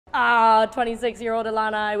ah, 26-year-old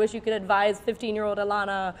Elana, I wish you could advise 15-year-old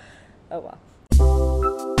Elana. Oh well.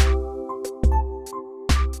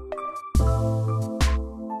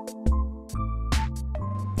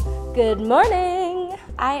 Good morning!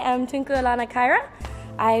 I am Tunku Elana Khyra.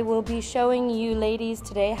 I will be showing you ladies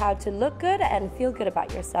today how to look good and feel good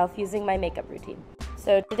about yourself using my makeup routine.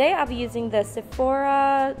 So today I'll be using the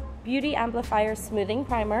Sephora Beauty Amplifier Smoothing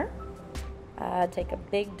Primer. Take a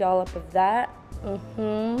big dollop of that.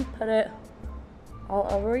 Put it all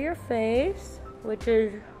over your face, which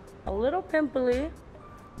is a little pimply.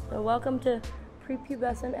 So welcome to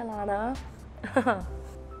prepubescent Elana.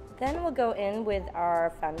 Then we'll go in with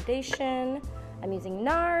our foundation. I'm using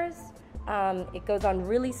NARS. It goes on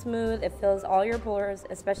really smooth. It fills all your pores,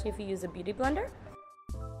 especially if you use a beauty blender.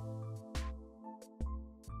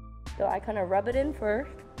 So I kind of rub it in first,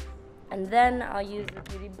 and then I'll use the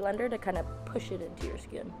beauty blender to kind of push it into your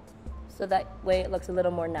skin. So that way it looks a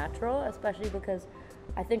little more natural, especially because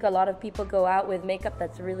I think a lot of people go out with makeup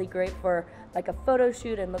that's really great for like a photo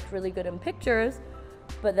shoot and looks really good in pictures,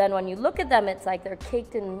 but then when you look at them, it's like they're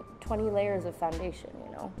caked in 20 layers of foundation,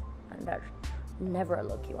 you know? And that's never a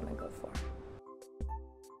look you want to go for.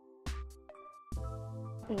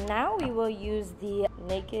 Now we will use the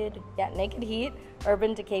Naked Heat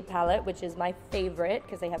Urban Decay palette, which is my favorite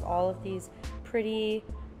because they have all of these pretty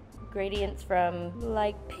gradients from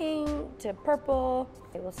like pink to purple.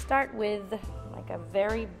 I will start with like a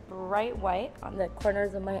very bright white on the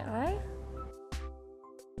corners of my eye.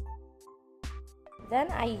 Then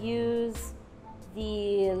I use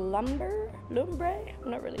the Lumbre, I'm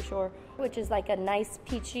not really sure, which is like a nice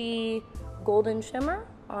peachy golden shimmer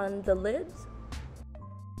on the lids.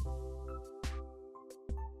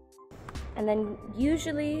 And then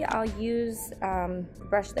usually I'll use a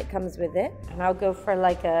brush that comes with it, and I'll go for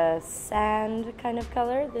like a sand kind of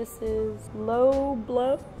color. This is Low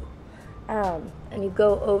Blow, and you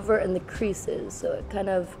go over in the creases, so it kind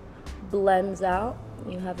of blends out.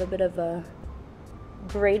 You have a bit of a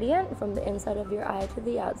gradient from the inside of your eye to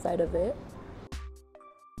the outside of it.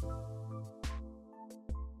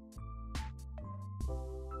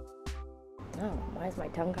 Oh, why is my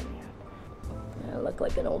tongue coming out? I look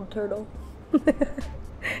like an old turtle.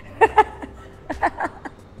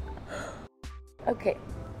 Okay,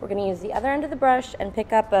 we're gonna use the other end of the brush and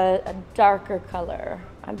pick up a darker color.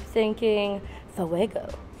 I'm thinking Fuego.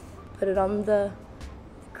 Put it on the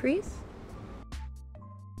crease.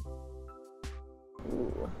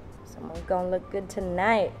 Ooh, someone's gonna look good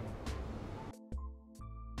tonight.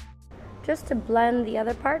 Just to blend the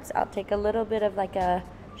other parts, I'll take a little bit of like a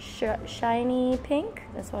shiny pink.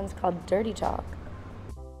 This one's called Dirty Chalk.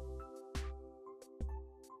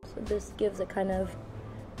 So this gives a kind of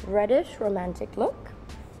reddish romantic look.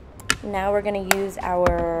 Now we're gonna use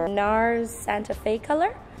our NARS Santa Fe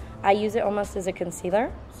color. I use it almost as a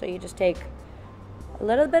concealer. So you just take a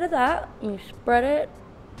little bit of that and you spread it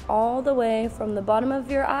all the way from the bottom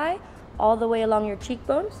of your eye all the way along your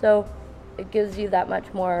cheekbone, so it gives you that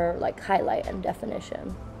much more like highlight and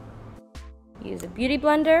definition. Use a beauty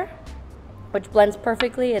blender, which blends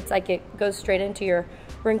perfectly. It's like it goes straight into your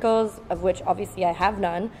wrinkles, of which obviously I have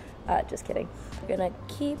none. Just kidding. I'm gonna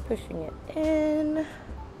keep pushing it in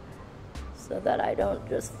so that I don't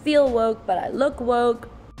just feel woke, but I look woke.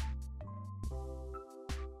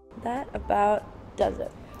 That about does it.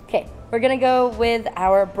 Okay, we're gonna go with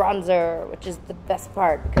our bronzer, which is the best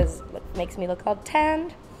part because it makes me look all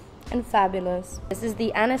tanned and fabulous. This is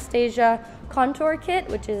the Anastasia Contour Kit,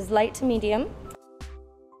 which is light to medium.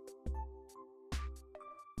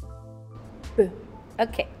 Boom.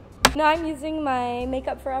 Okay, now I'm using my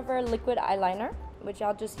Makeup Forever liquid eyeliner, which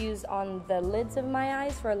I'll just use on the lids of my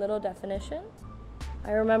eyes for a little definition.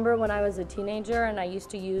 I remember when I was a teenager and I used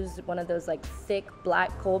to use one of those like thick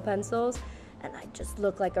black kohl pencils, and I just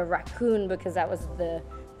looked like a raccoon because that was the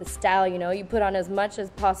style, you know. You put on as much as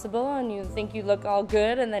possible and you think you look all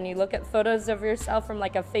good, and then you look at photos of yourself from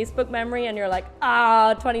like a Facebook memory and you're like,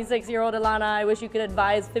 ah, 26-year-old Elana, I wish you could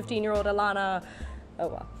advise 15-year-old Elana. Oh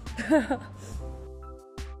well.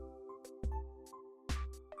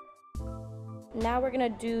 Now we're gonna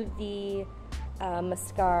do the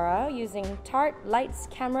mascara using Tarte Lights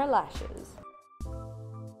Camera Lashes.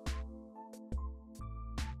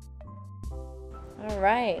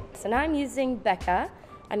 Alright, so now I'm using Becca.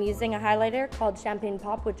 I'm using a highlighter called Champagne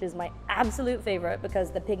Pop, which is my absolute favorite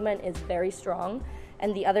because the pigment is very strong.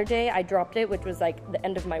 And the other day I dropped it, which was like the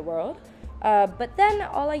end of my world. But then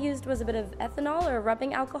all I used was a bit of ethanol or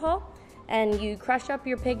rubbing alcohol. And you crush up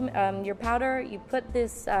your your powder, you put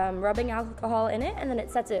this rubbing alcohol in it, and then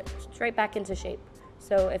it sets it straight back into shape.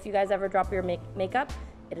 So if you guys ever drop your makeup,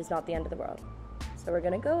 it is not the end of the world. So we're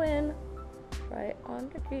gonna go in right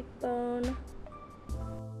on the cheekbone.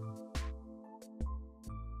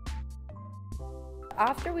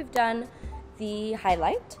 After we've done the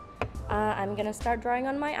highlight, I'm gonna start drawing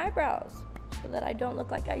on my eyebrows so that I don't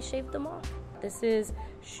look like I shaved them off. This is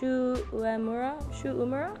Shu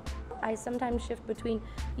Uemura. I sometimes shift between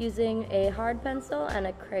using a hard pencil and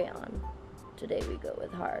a crayon. Today we go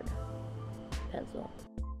with hard pencil.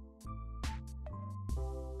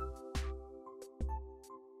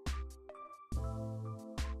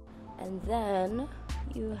 And then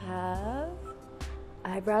you have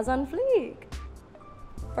eyebrows on fleek.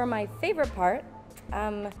 For my favorite part,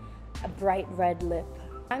 a bright red lip.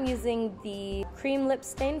 I'm using the cream lip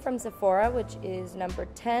stain from Sephora, which is number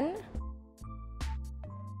 10.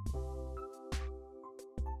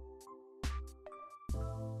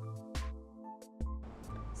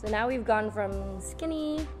 So now we've gone from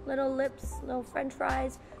skinny little lips, little french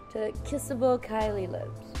fries, to kissable Kylie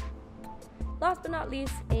lips. Last but not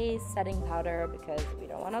least, a setting powder because we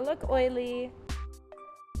don't want to look oily.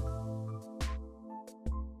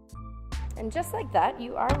 And just like that,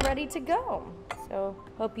 you are ready to go. So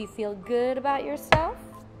hope you feel good about yourself.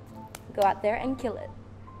 Go out there and kill it.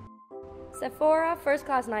 Sephora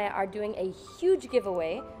FirstClasse Naya are doing a huge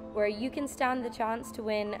giveaway where you can stand the chance to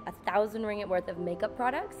win 1,000 ringgit worth of makeup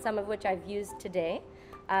products, some of which I've used today.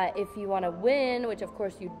 If you want to win, which of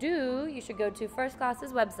course you do, you should go to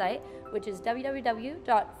FirstClasse's website, which is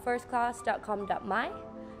www.firstclasse.com.my.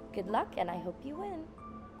 Good luck, and I hope you win.